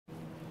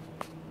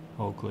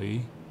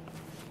Oakley,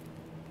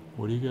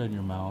 what do you got in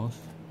your mouth?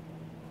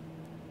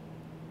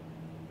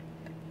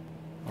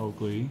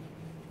 Oakley.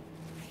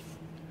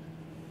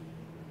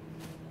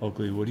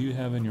 Oakley, what do you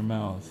have in your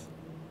mouth?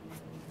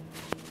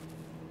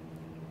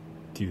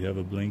 Do you have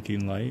a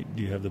blinking light?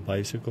 Do you have the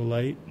bicycle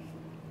light?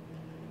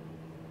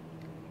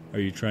 Are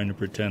you trying to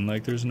pretend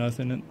like there's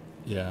nothing in?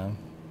 Yeah.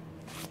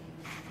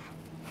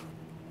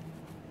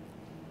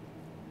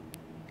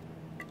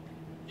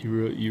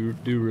 You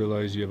do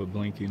realize you have a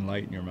blinking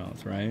light in your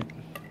mouth, right?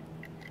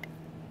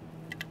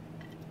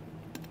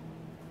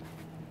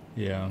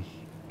 Yeah,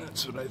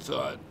 that's what I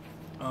thought.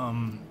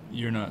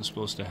 You're not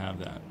supposed to have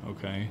that,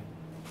 okay?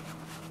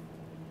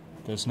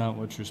 That's not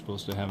what you're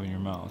supposed to have in your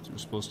mouth. You're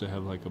supposed to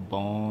have like a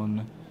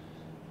bone,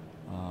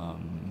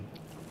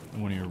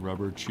 one of your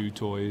rubber chew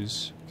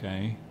toys,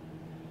 okay?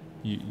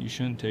 You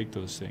shouldn't take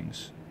those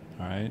things,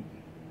 alright?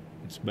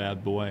 It's a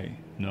bad boy.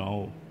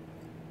 No.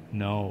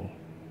 No.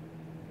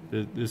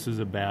 This is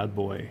a bad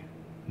boy.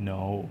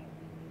 No.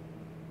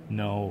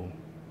 No.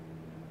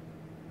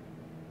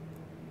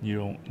 You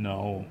don't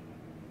know.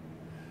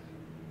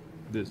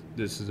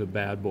 This is a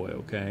bad boy,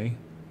 okay?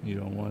 You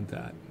don't want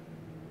that.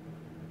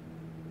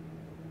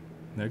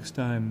 Next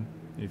time,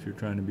 if you're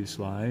trying to be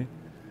sly,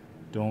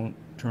 don't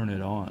turn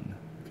it on,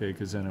 okay?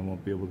 Because then I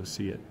won't be able to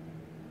see it.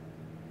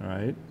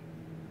 Alright?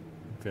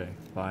 Okay,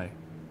 bye.